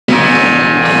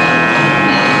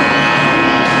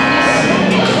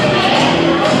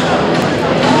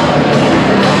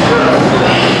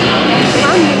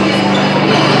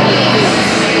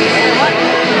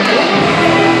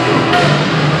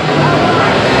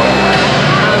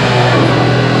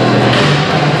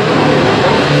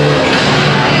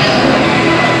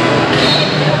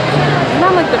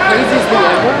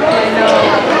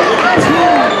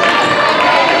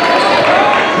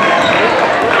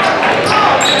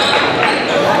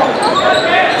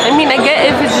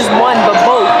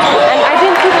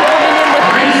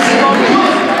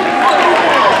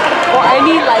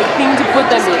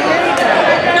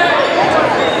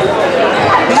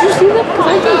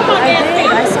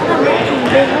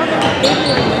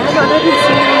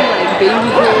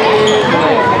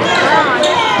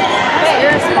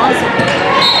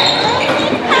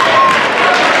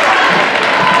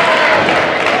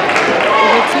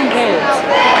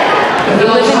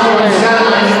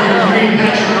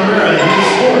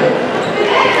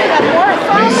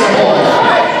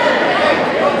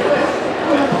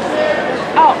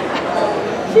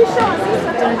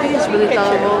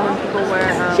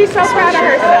She's so proud of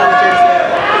herself.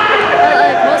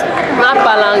 Not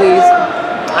palangis.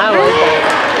 I don't like that.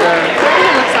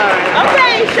 Yeah.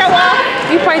 Okay, show off.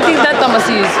 You probably think that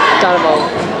Tamasi is Janamo.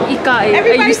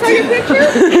 Everybody saw your picture?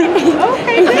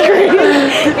 Okay,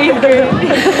 good. 8th grade.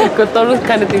 Kotoro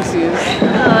kind of thinks he is.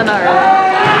 Not really.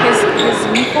 His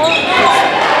meatball?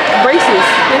 Braces.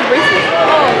 His braces.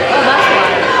 Oh, that's why.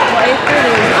 Well, 8th grade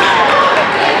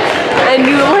is And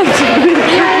you went to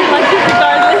like it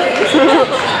regardless.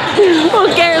 Who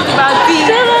cares about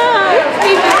teeth? Shut up!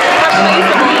 Teeth is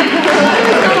replaceable.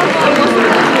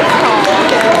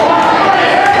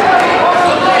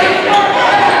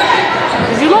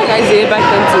 Did you like Isaiah back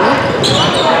then too?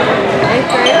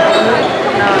 8th grade?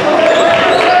 No.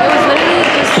 It was literally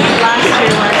just last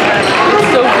year when I started. It's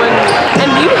so funny.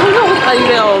 And you hung out with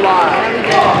Isaiah a lot. Yeah, we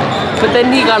did. But then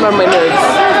he got on my nerves.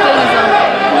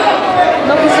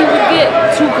 No, because he would get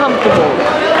too comfortable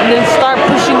and then start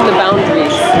pushing the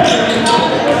boundaries.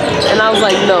 And I was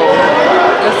like, no,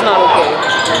 that's not okay.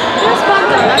 It was fun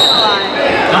though, not gonna lie.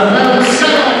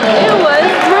 It was.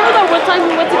 Remember that one time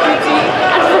we went to PT?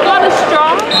 I forgot a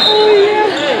straw. Oh yeah.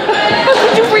 How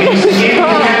did you forget a straw?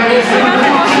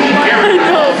 I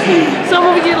know. Some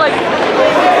of you like,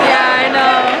 Yeah, I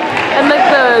know. and like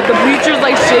the bleachers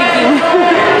like shaking.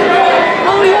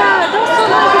 Oh yeah, that was so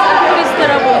nice because everybody stood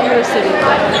up when we were sitting.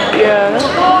 Yeah.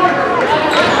 Oh,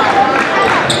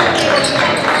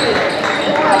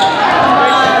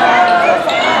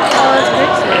 that's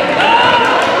Grayson.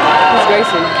 Who's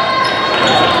Grayson?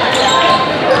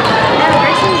 Yeah,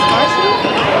 Grayson's varsity.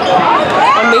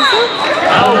 On Mesa?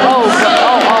 Oh,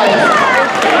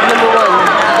 number 1.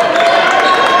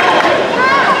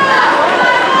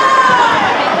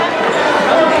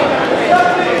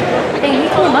 Hey, he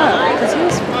came up because he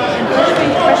was in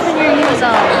freshman year. He was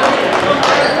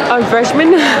I'm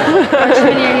freshman?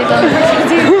 freshman year. He was on the freshman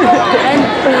team. And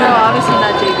no, obviously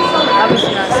not JV.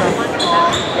 Obviously not sophomore.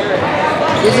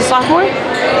 Is he sophomore?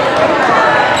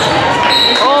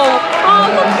 Oh,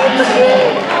 the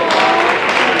kid.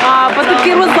 But the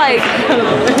kid was like,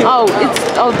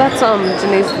 that's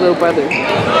Janae's little brother.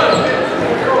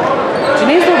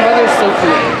 Janae's little brother is so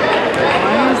cute.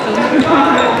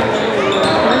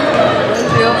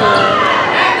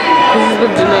 This is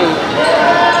with Janae.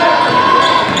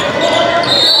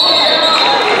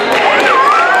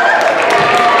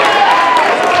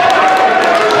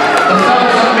 The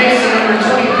fellas on Mesa number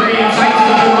 23 invites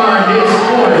to tomorrow his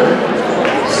quarter.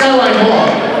 Skyline ball.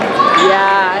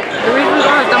 Yeah, the reason we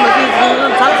don't have Tamasi is we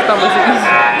don't talk to Tamasi.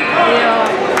 Yeah.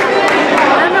 I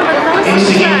don't know, but that was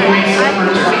Into game Mesa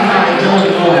number 25,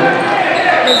 Dylan Moore.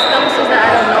 There's dumbsters that I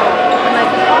don't know. I'm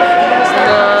like,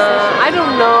 I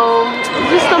don't know.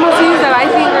 Just Tamasis that I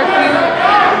think are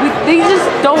cute. They just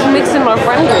don't mix in our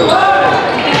friend group.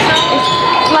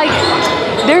 It's like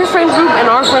their friend group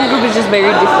and our friend group is just very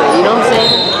different. You know what I'm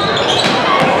saying?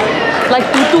 Like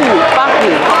Tutu, Paku.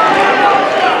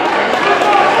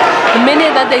 The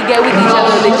minute that they get with each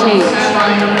other, they change.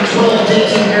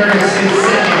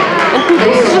 And Tutu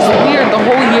is just weird the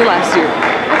whole year last year.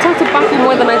 I talked to Paku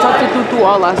more than I talked to Tutu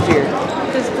all last year.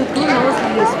 because Tutu knows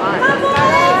that he's fine.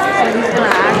 So he's gonna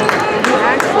act, he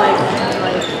acts like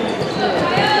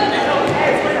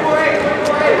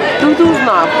Tutu's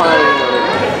not fine.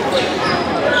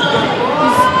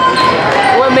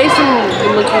 What makes him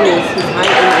looking is his height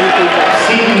and intelligence.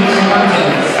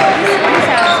 he's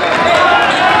handsome.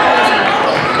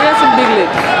 He has some big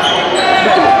lips.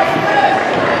 Big lips.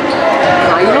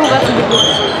 Nah, you know who got some big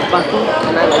lips? Paku,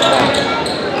 and I like that.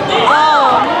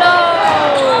 Oh no!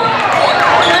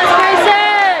 That's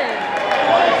Grayson!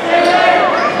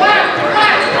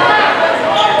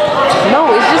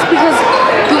 No, it's just because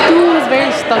Tutu is very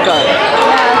stuck up.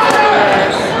 Yeah, that's what it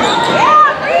is.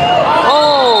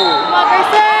 Oh! Come on,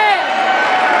 Grayson!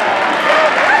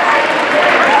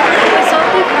 When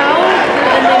something foul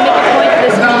and they make a point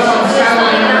this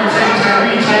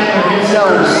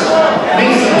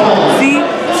See?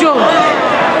 Show.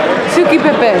 Suki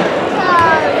Pepe.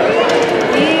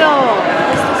 Leo!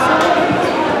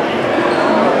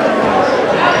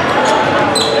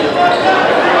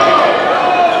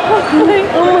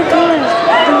 Oh my gosh.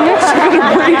 The necks are gonna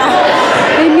break.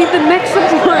 They need the neck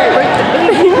support.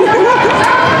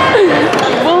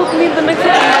 Both need the neck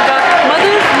support. Oh my god.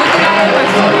 Mother's looking at me like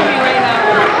screaming right now.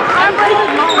 I'm like,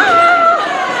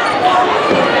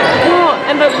 no.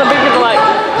 And the babies are like,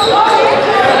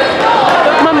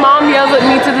 my mom yells at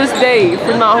me to this day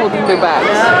for not holding their backs.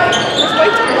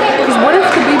 Because what if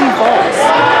the baby falls?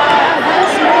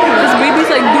 Because babies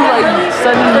like do like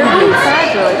sudden movements.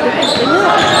 Fragile, like they can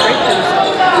break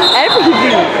themselves.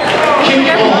 Everything.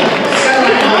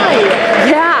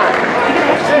 Yeah.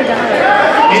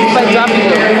 dropping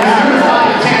them.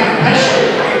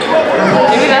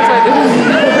 Maybe that's why they're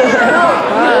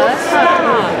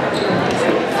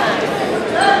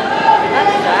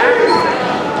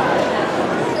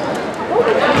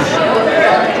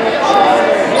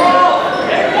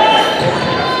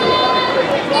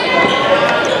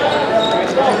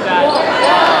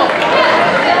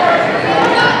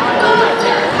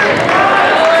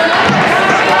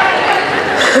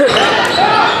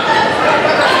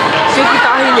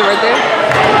right there.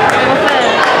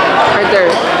 Right there.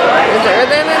 Right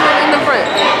there in the front.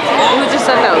 He was just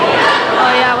sat down.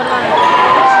 Oh yeah, what about it?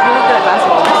 She's really good at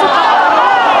basketball.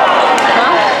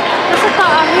 Huh? What's it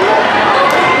called?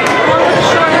 The one with the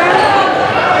short hair?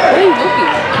 What are you looking?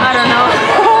 I don't know.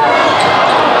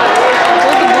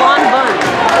 With the blonde bun.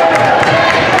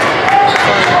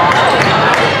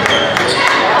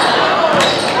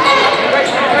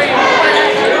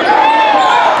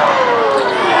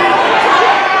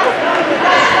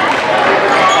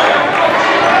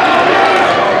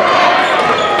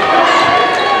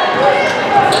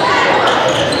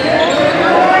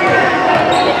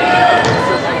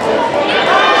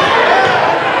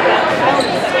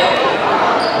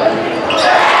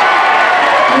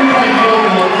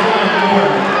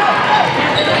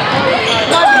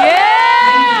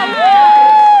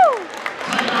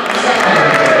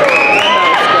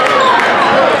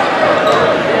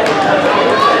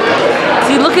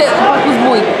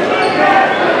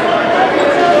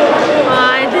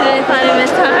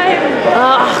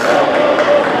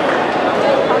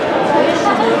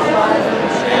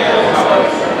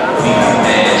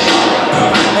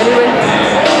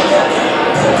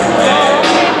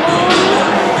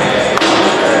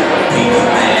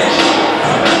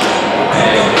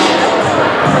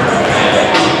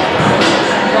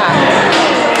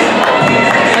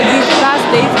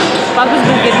 Papa's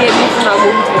been getting at me for not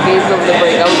moving to the games over the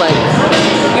break. I was like,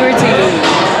 irritating me.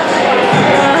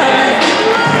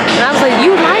 And I was like,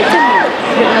 you lied to me.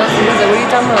 And he was like, what are you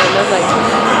talking about? And I was like,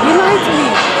 you lied to me.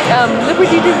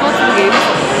 Liberty didn't go to the games.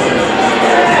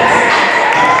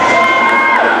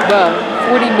 Bruh,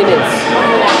 40 minutes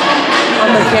on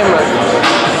the camera.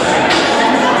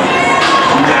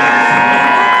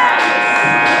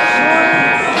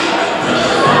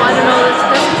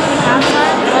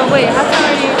 Wait, halftime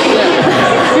already? Yeah.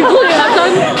 You're doing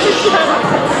halftime?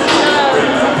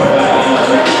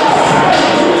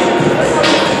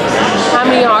 How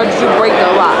many yards did you break? A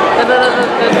lot. A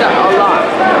lot.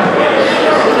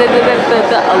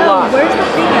 A lot. Where's the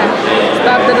thing at?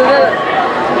 Stop.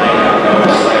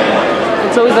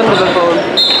 It's always under the phone.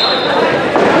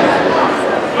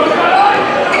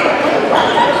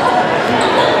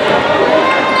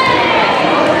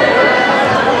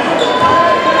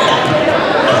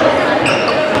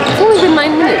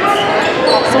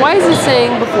 So why is it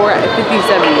saying before at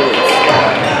 57 minutes?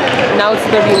 Now it's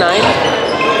 39?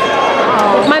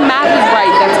 If my math is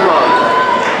right, that's wrong.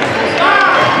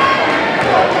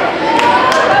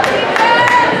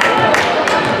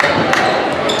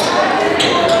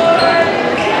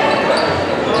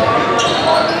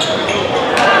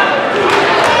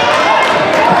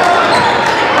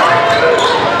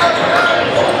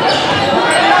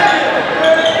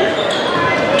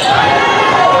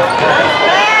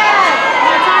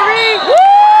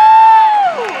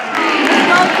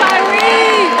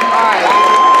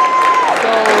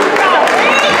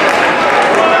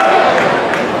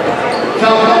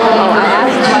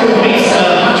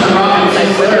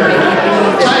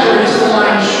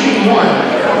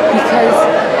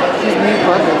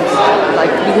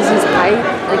 Because his height,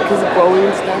 like his growing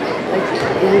and stuff, like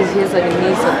he has like a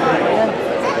Mesa. Yeah.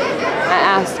 I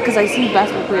asked because I see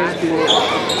basketball players doing it,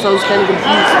 so I was kind of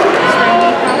confused.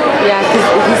 Yeah, because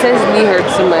he says his knee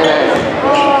hurts something like that.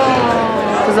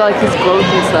 Because of like his growth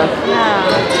and stuff.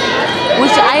 Yeah.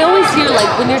 Which I always hear like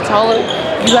when you're taller,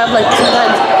 you have like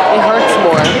sometimes it hurts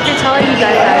more. If you're taller, you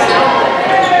die faster.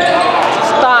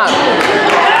 Stop.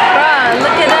 Bruh,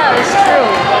 look it up. It's true.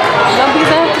 No,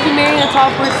 because I have to be marrying a tall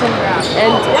person,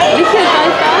 and we can't die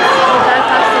fast. You'll die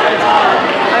faster if you're taller.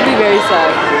 I'd be very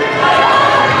sad.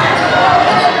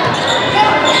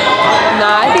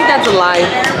 Nah, I think that's a lie.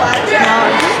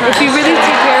 No, if you really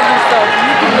take care of yourself,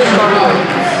 you can live longer.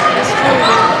 That's true.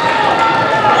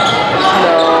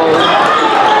 No.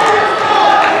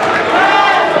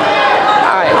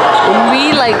 Alright, when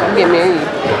we like get married,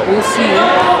 we'll see.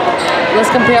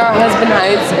 Let's compare our husband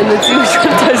heights and let's see which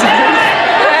one does it.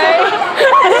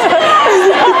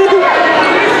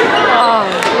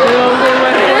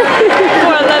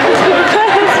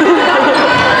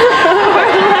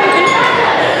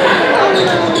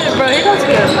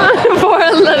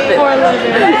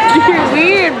 You're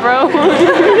weird, bro. bro.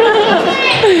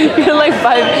 You're like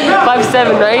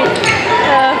 5'7", right?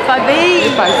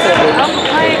 5'8". 5'7". I'm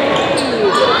like,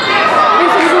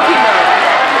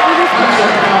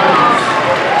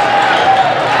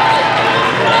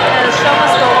 yeah, the show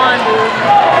must go on, dude.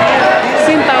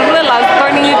 Sin tan relax,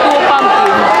 turning into a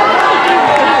pumpkin.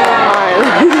 Alright.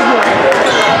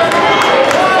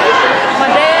 My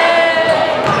dad.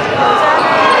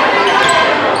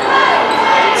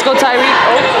 Let's go, Tyreek.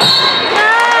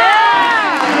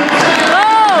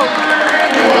 Oh.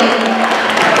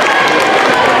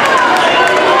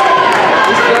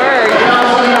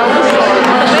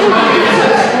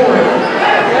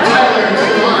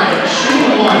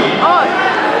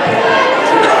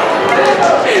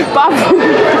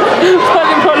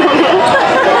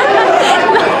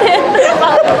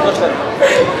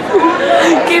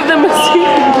 Give them a seat.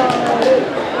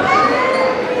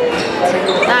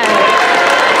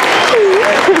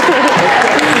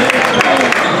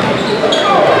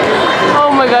 Oh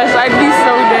my gosh, I'd be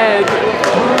so dead.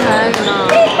 Heck no.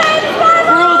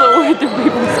 For real though, where'd the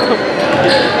babies go?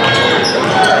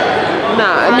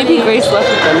 Nah, maybe Grace left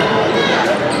with them.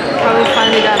 Probably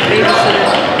finally got babysitter.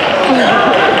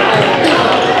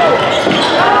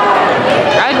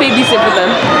 I'd babysit for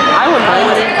them. I wouldn't mind.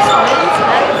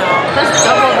 That's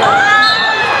double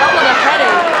the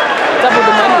credit. Double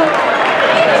the money.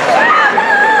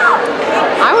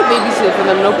 I would babysit for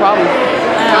them, no problem.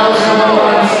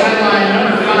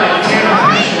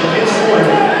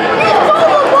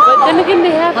 But then again,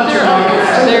 they have their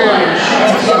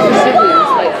siblings,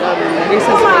 like Grace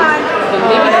has Faith. But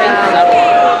maybe Faith is out.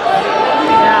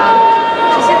 Yeah.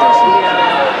 She said that she be out.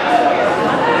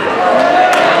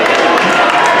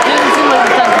 It doesn't seem like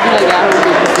the type to be like at home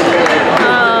babysitting.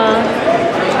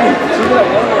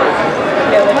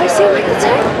 Do I seem like the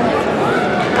type?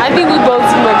 I think we both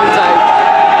seem like the type.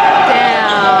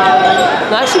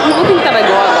 Damn. No, actually, people think that I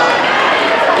go out a lot.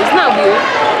 It's not weird.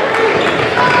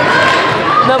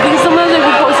 No, because sometimes I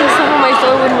be posting stuff on my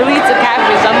story when really it's a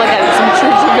catfish. I'm like at some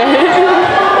church event.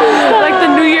 Like the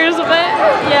New Year's event.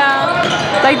 Yeah.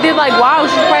 Like they're like, wow,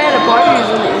 she's probably at a party.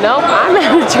 Nope, I'm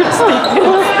at a church thing.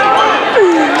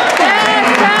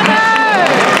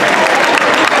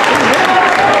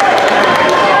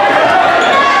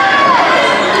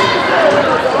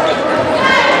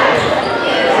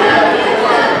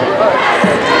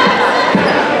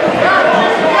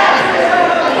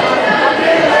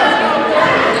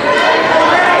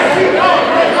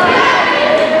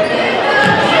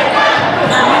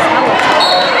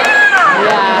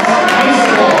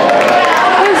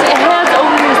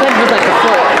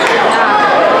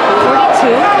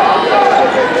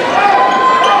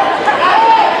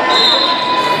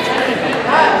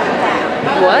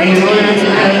 What?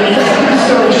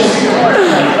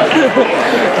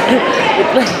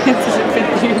 It's like it's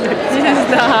 50 minutes.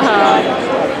 Stop.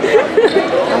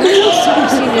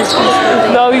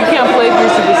 No, you can't play if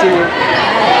you're super senior.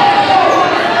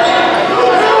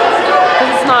 Because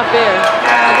it's not fair.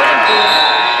 Wouldn't be.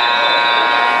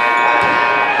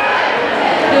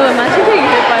 Dude, imagine getting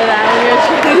hit by that when you're a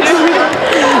cheerleader.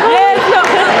 Yes, no.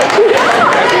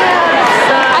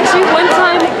 Actually, one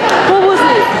time, what was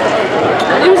it?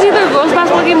 It was either a girls'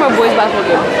 basketball game or a boys' basketball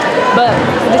game. But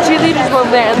the cheerleaders were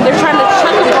there and they're trying to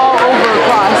chuck a ball over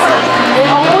across. It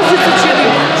almost hits the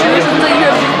cheerleaders until you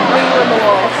have ringing on the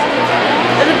walls.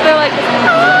 And then they're like,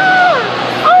 ah!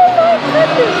 Oh my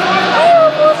goodness! I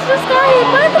almost just got hit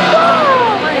by the ball!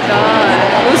 Oh my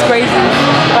god. It was crazy.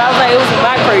 But I was like, it wasn't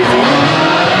that crazy.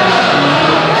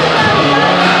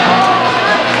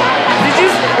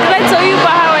 Did I tell you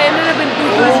about how I ended up in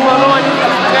Buku's photo on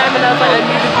Instagram and I was like, I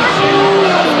need a picture?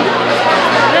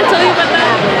 Did I tell you about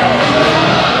that?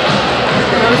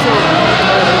 No, so.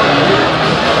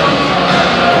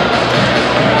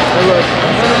 Oh, look.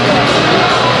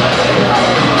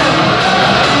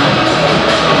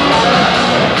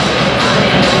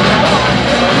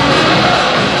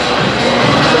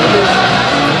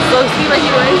 So, see right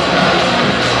here, right?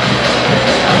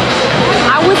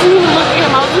 I wasn't even looking at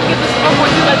him. I was looking at the scoreboard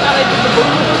because I thought I did the book.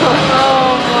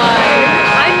 Oh my.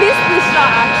 I missed the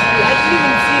shot, actually. I didn't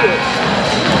even see it.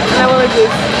 And I went like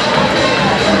this.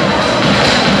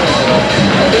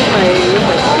 Where's my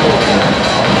comment?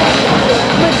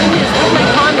 Oh my goodness, where's my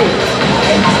comment?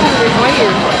 It's right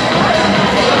here.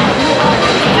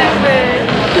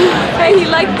 Hey, he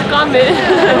liked the comment.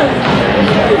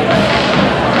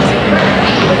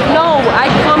 No, I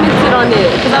commented on it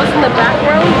because I was in the back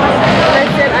row and I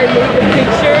said I made the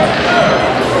picture.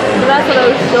 So that's what I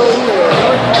was showing her.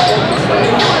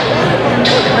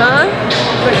 Huh?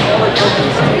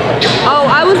 Oh,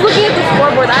 I was looking at the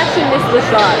scoreboard. I actually missed the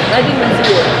shot. I didn't even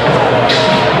see it.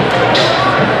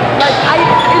 Like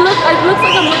it looks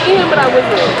like I'm looking at him, but I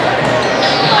wasn't.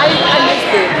 I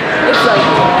missed it. It's like,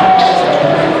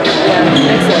 yeah,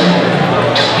 makes sense.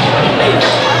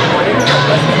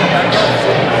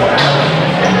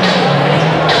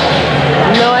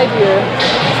 No idea.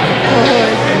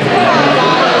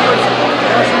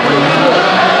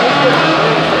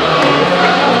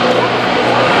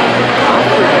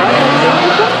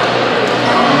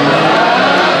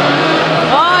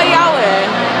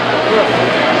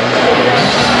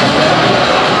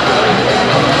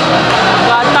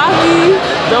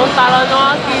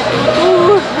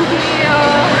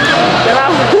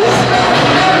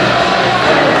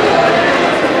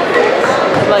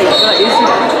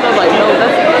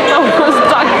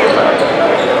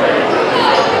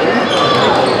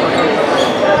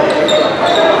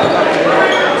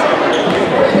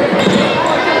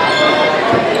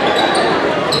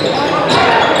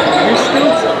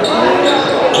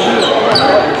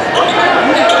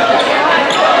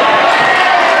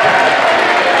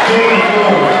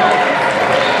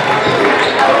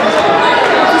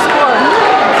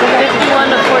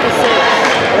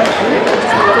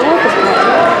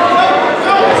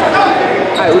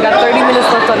 Alright, we got 30 minutes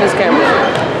left on this camera.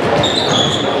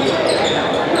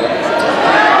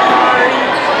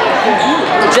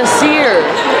 Jasir.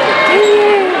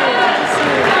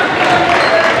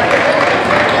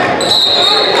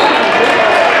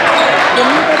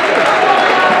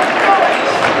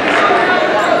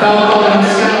 Foul call on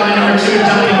Skyline number 2,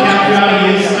 Dominic Capriati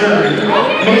is third.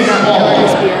 Mesa ball.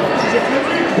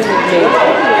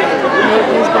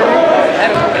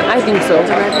 I think so.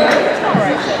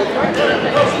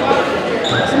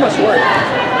 So much work.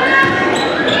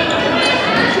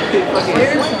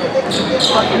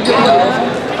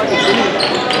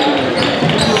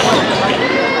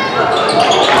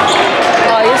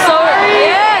 Oh, you're so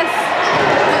yes.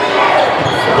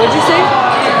 What'd you say?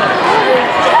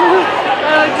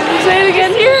 Did you say it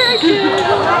again? Here again.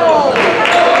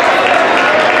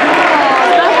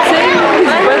 Stop saying his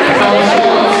brother's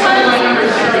name.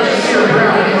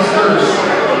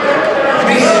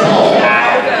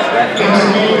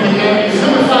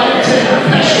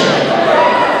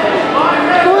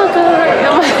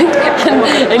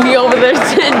 And he over there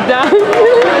sitting down.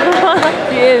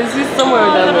 He is. He's somewhere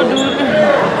down there.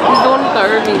 He's the one with the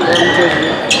Irving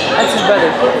jersey. That's his brother.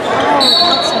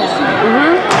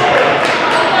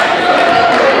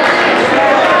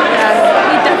 Yeah,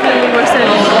 he definitely made more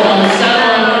sense.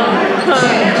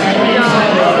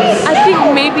 I think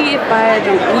maybe if I had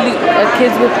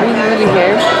kids with really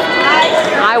hair,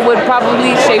 I would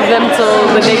probably shave them till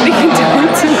the day they can do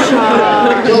it.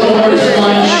 Like,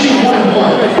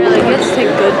 you have to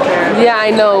take good care of it. Yeah,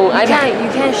 I know. You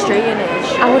can't straighten it.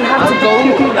 I would have to go.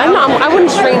 I know. I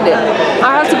wouldn't straighten it.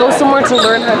 I have to go somewhere to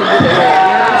learn how to do the hair.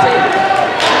 You know what I'm saying?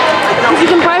 Because you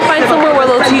can probably find somewhere where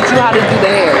they'll teach you how to do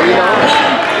the hair. You know.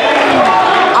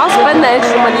 I'll spend the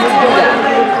extra money to do that.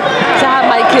 To have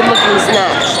my kid looking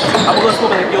snatched.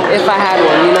 If I had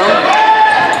one, you know.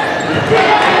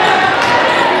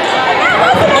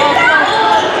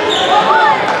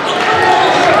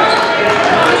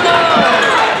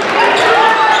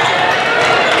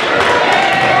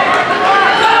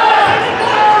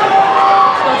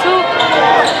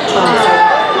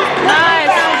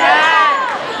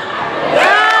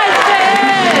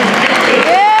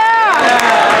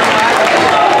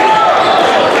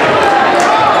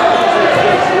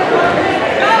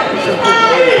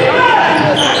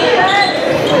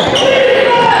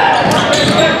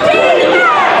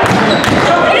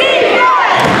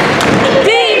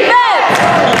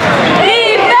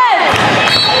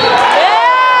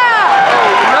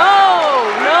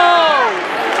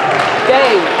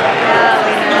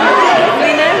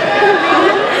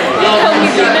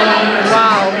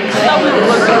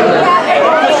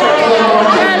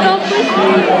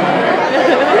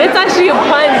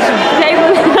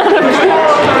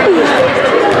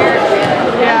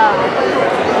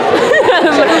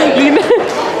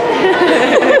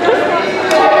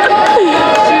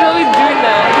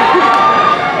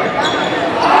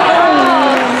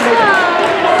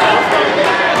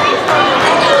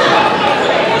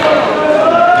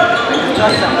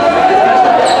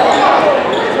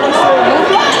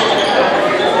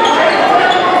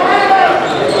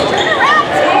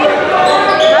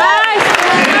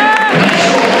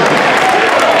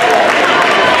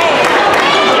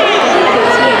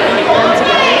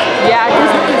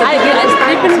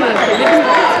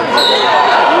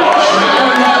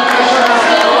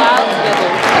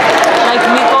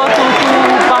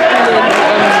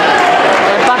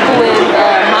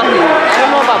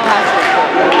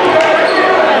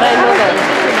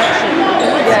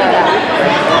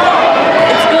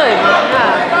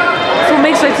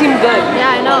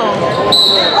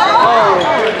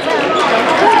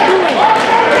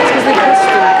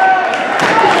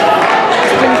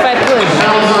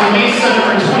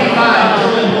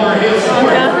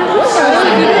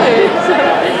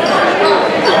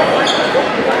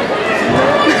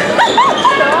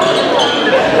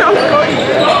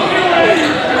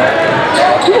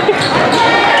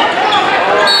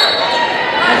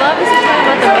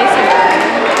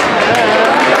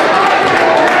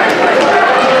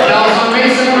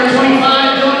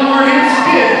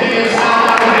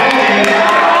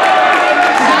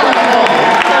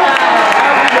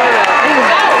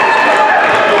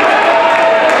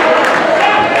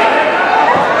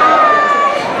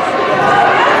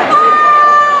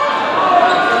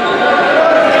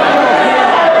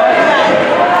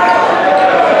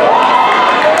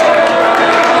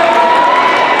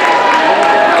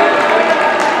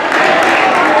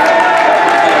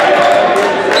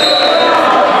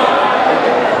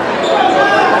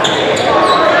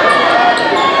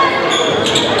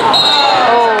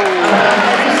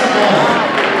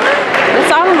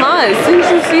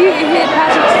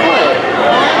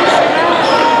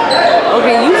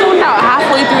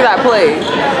 way.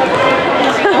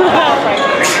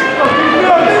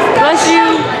 Bless you.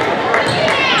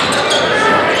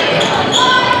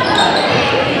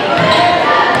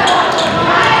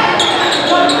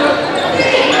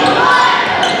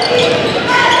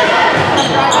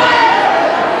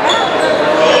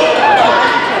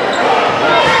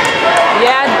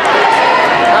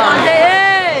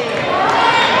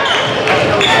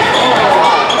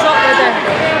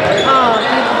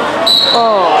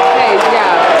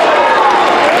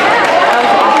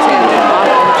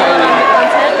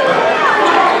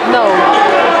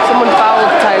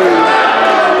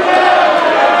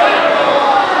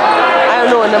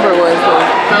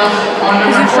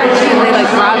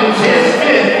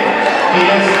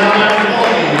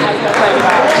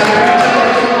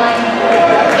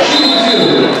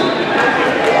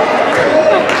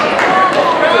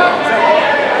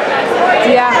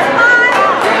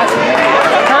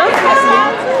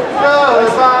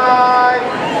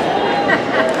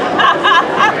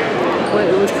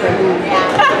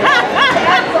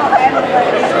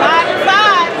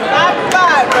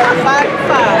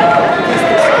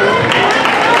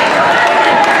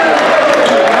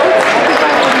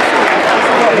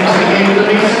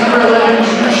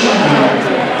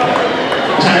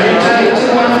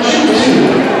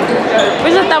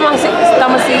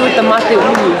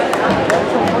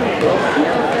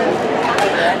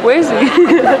 Where is he?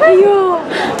 Yo,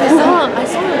 I saw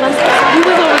him last time. He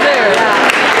was over there. Yeah.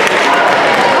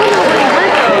 I don't know where he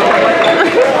went though.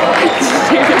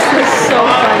 This is so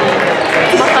funny.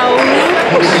 Matauli?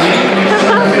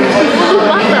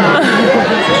 Mata.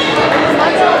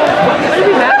 Would it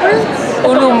be backwards?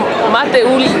 Ulu, mate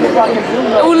uli.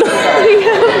 Ulu.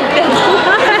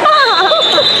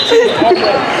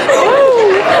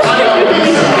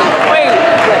 Wait,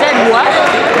 dead what?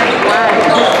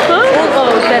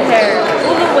 That hair.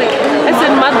 Oh, wait. I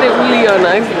said mate uli on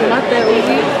us. Mate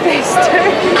uli? Faster.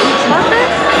 Mate?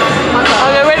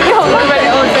 Okay, ready? Hold on, ready?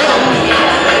 Oh,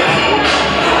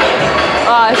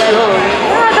 I see.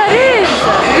 Yeah, that is.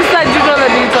 You said you know the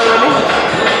deeds already?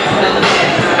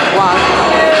 Wow.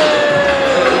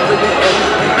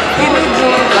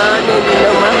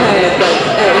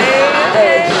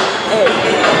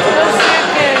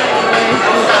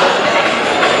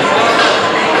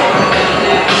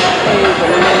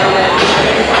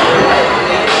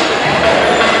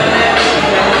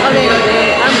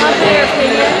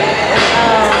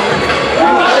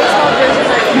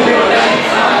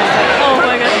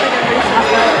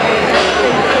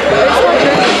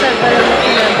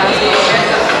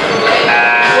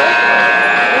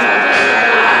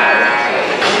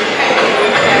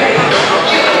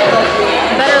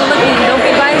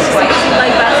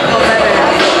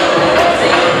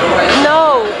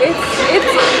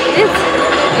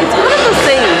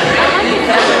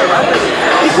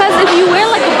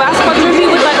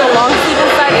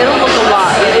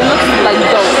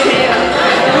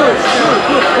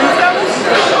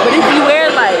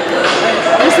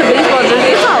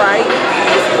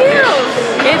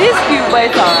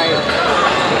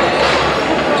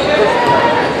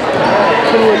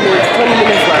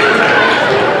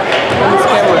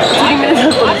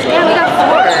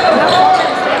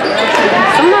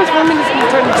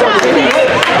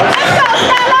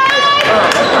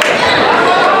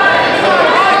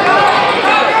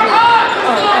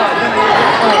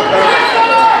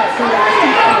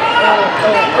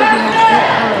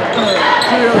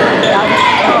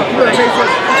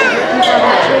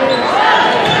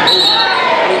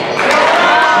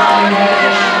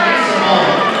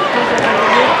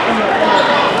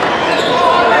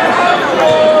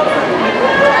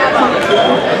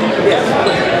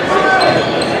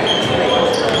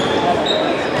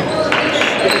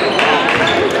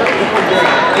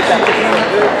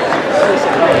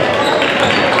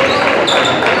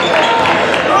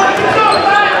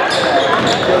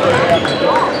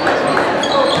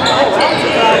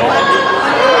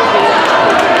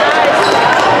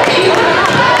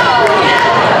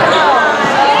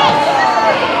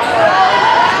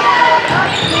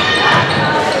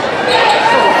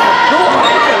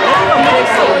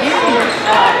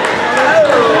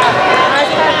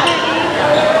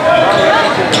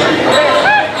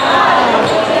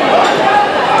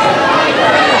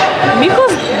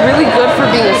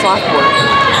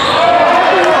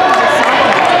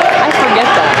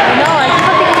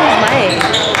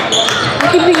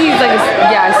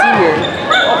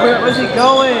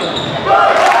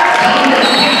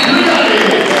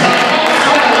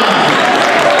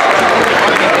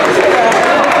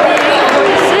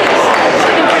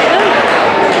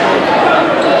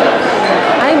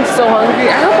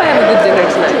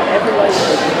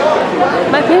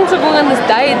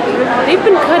 diet, they've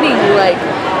been cutting like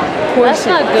That's portions.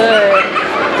 not good.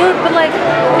 Dude, but like,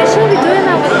 they shouldn't be doing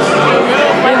that with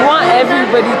They want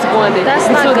everybody to go on it. That's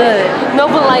not good. No,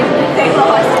 but like,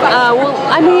 well,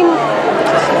 I mean,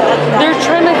 they're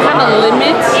trying to kind of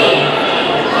limit.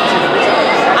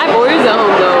 I have Oreos at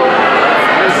home though.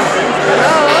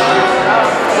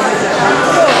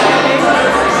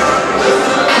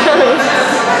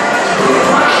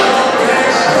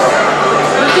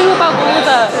 The thing about going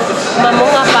to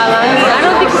Mamonga Palangi, I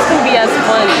don't think it's gonna be as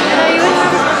fun.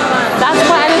 That's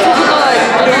why I didn't think people like,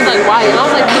 I was like, why? And I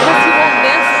was like, because he won't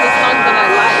dance to the songs that I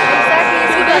like. Exactly.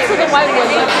 He dance to the white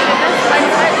ones.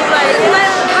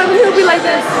 How many will be like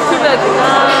this? He'll be like,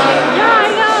 yeah, I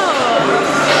know.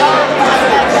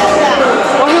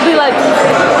 Or he'll be like, like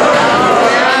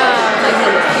on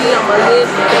the feet, on my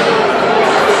lips.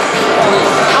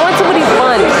 I want somebody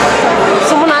fun.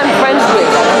 Someone I'm friends with.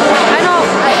 I know.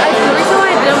 The reason why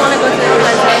I didn't want to go to the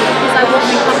because I won't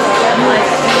be comfortable. Like,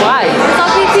 Why? because I'll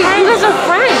be tense. You guys are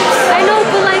friends. I know,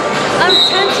 but like, I'm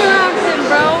tense around him,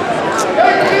 bro.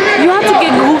 You have to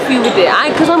get goofy with it.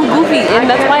 Because I'm goofy, and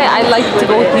that's why I like to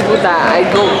go with people that I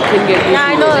can get goofy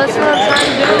Yeah, I know. with. That's what I'm trying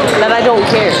to do. That I don't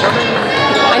care.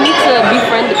 I need to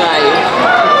befriend the guy.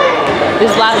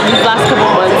 These last couple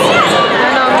months.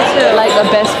 I know, me too. Like a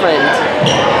best friend.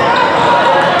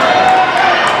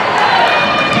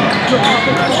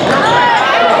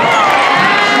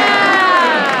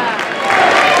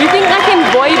 Do you think I can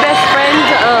boy best friend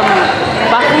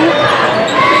Baku?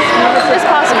 It's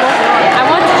possible. I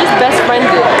want to just best friend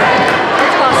it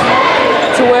It's possible.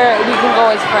 to where we can go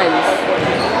as friends.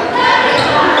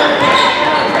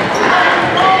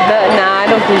 Nah, I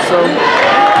don't think so.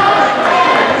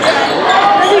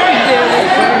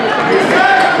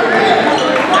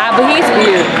 But he's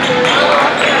weird.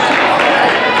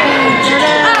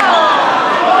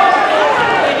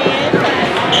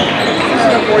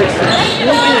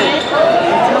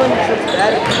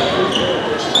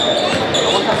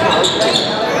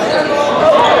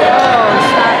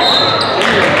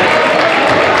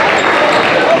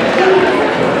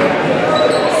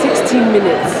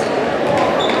 Minutes.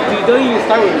 You don't even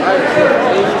start with virus. You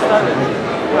don't even start with it.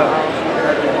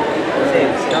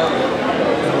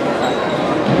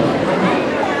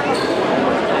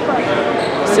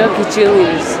 Suck your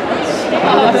cheerleaders.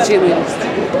 I love the cheerleaders.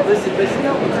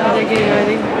 They're getting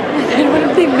ready. What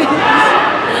do they do?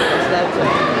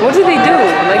 What do they do?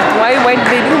 Like, why do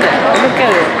they do that? I don't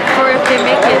get it. Or if they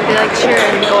make it, they like cheer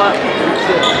and go up.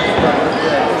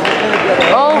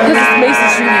 Oh, because it's Mesa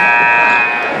Street.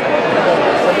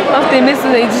 If they miss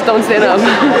it, they just don't stand up.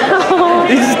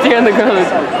 They just stay on the ground.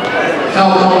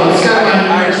 Alcohol, Skyline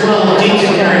number 12,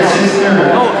 detail carries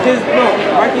third. No,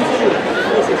 Marky's true.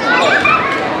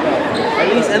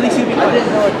 At least you be. I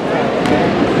didn't know it.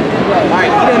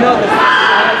 Alright, you didn't know this.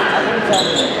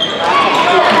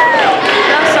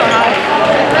 That's so hot.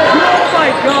 Oh my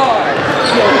god.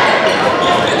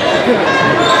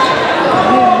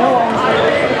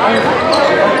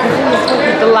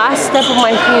 The last step of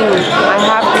my thing, I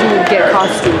have to get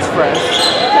costumes for us.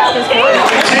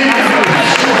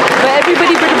 But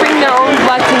everybody better bring their own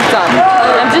black tank top.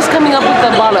 I'm just coming up with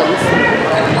the bottoms.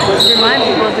 Remind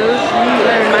people, dude. You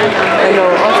gotta remind them. I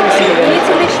know, I'll just see We it. need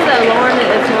to make sure that Lauren is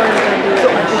gonna do it.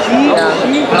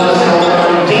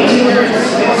 Alcohol, detail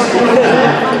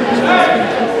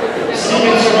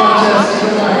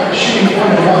shooting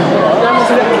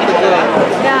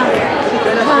 1-1. Yeah.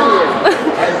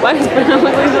 Why does Brennan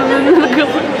look like something in the good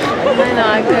one? I know,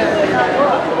 I could.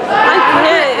 I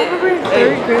can't. I remember in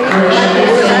 3rd grade,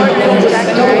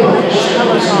 Jackie, right?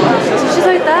 Hella tall. So she's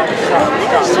like that. I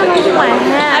think I was trying to hold my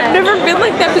hand. I've never been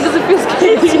like that because it feels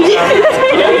crazy.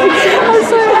 I'm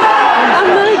sorry. I'm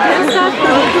not against that.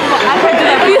 I heard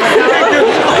that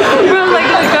bro, like,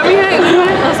 got me hit.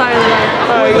 Oh, sorry, Lila.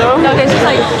 Alright, go. Okay, she's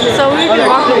like, so we'd be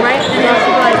walking, right? And then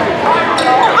she'd be like,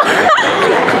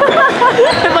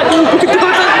 I'm like, don't touch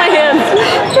my hands.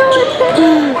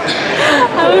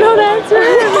 I would hold hands with her.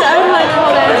 I would like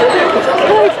hold hands with her.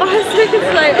 For like 5 seconds,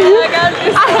 like, oh my god,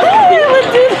 this I would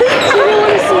do this. she didn't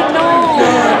want to say no.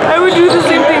 I would do the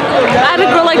same thing. I had a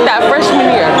girl like that freshman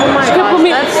year. She could put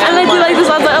me, and I'd be like this.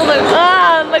 I was like,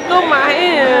 let go of my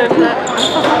hand.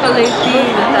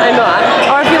 I know.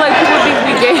 Or I feel like people think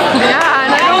we gay. Yeah,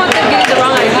 and I don't want them getting the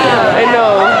wrong idea. I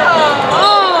know.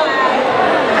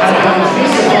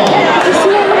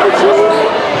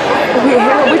 Wait,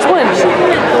 which one?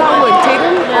 That one,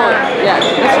 Tatum? Yeah.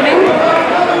 What's her name?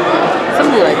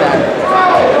 Something like that.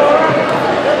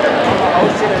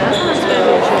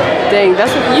 Dang,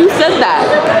 that's what you said that.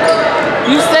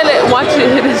 You said it. Watch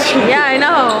it hit his shoe. Yeah, I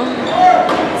know.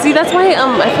 See, that's why I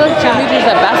feel like cheerleaders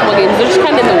at basketball games, they're just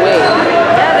kind of in the way.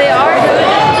 Yeah, they are doing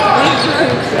it.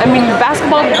 I mean,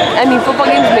 football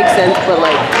games make sense, but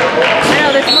like, I know,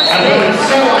 there's more space.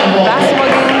 basketball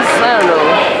games, I don't know.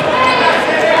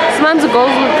 Sometimes the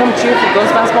girls would come cheer for girls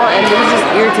basketball, and it was just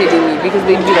irritating me because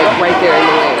they'd be like right there in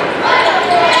the way.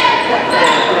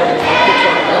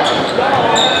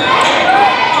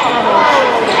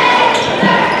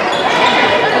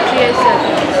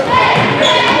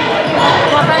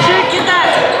 Come on, Patrick, get that.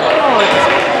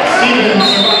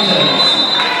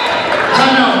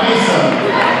 Timeout, Mesa.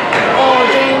 Oh,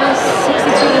 dang, that's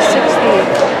 62 to 60.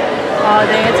 Oh,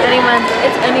 dang, it's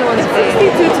anyone's game.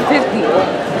 62 to 50.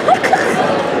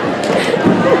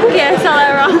 Okay, I saw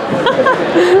that wrong.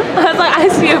 I was like, I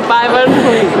see a 5 on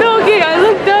No, okay, I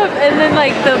looked up and then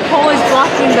like the pole is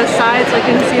blocking the sides, so I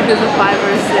couldn't see if there's a 5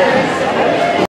 or a 6.